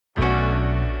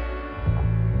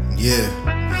Yeah,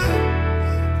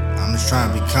 I'm just trying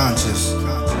to be conscious.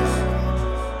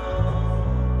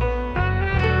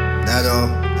 That all.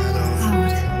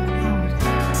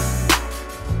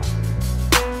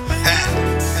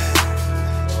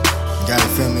 You gotta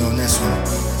feel me on this one.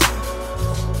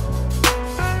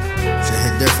 Shit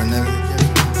hit different, nigga.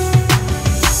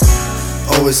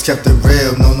 Always kept it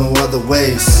real, no other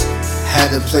ways. Had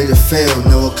to play the field,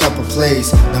 know a couple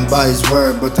plays. Nobody's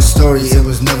word, but the story, it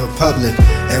was never public.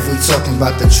 If we talking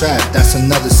about the trap, that's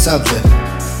another subject.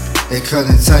 They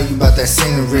couldn't tell you about that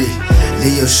scenery.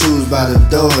 Leave your shoes by the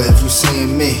door if you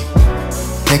seeing me.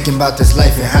 Thinking about this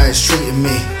life and how it's treating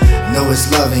me. Know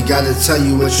it's love, ain't gotta tell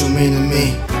you what you mean to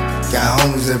me. Got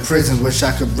homies in prison, wish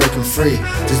I could break them free.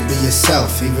 Just be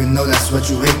yourself, even though that's what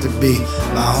you hate to be.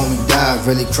 My homie died,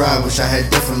 really cried, wish I had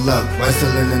different luck. Wife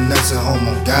still in the nursing home,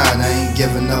 on God, I ain't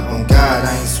giving up, on God,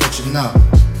 I ain't switching up.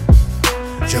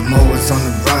 Jamo was on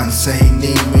the run, say he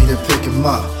need me to pick him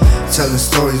up. Telling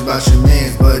stories about your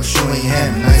mans, but you ain't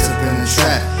him. Nice up in the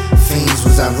trap, fiends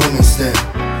was our roommates there.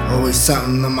 Always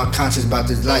something on my conscience about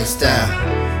this lifestyle.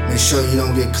 Make sure you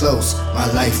don't get close, my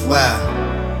life wild.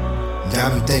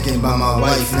 Got me thinking about my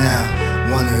wife now.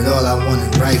 Want it all, I want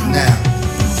it right now.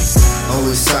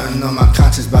 Always something on my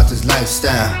conscience about this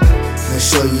lifestyle. Make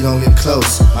sure you don't get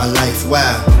close, my life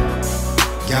wild.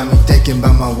 Got me thinking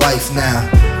about my wife now.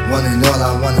 Want it all,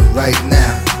 I want it right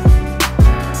now.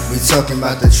 We talking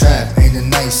about the trap, ain't a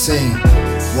nice scene.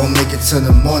 Won't make it till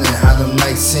the morning, how them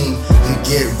nights seem. To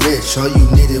get rich, all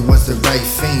you needed was the right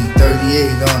fiend.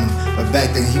 38 on him, but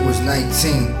back then he was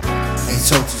 19. Ain't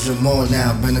talked to Jamal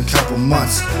now, been a couple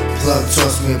months. Plug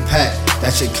tossed me a pack,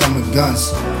 that shit come with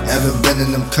guns. Ever been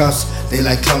in them cuffs? They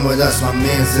like come with us. My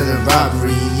man's in a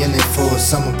robbery, he in it for a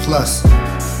summer plus.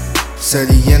 Said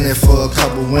he in it for a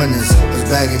couple winners. Was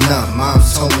bagging up,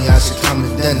 moms told me I should come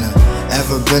to dinner.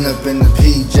 Ever been up in the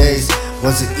PJs?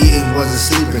 Wasn't eating, wasn't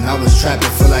sleeping, I was trapping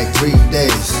for like 3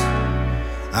 days.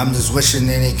 I'm just wishing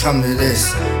they didn't come to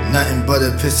this. Nothing but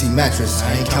a pissy mattress,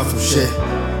 I ain't come from shit.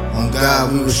 On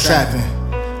God, we was trapping,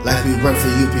 like we worked for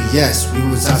UPS. We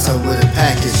was outside with a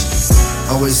package.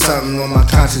 Always something on my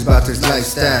conscience about this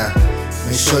lifestyle.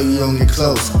 Make sure you don't get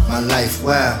close, my life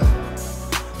wild.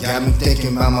 Got me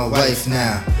thinking about my wife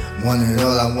now. Want it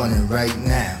all, I want it right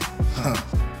now.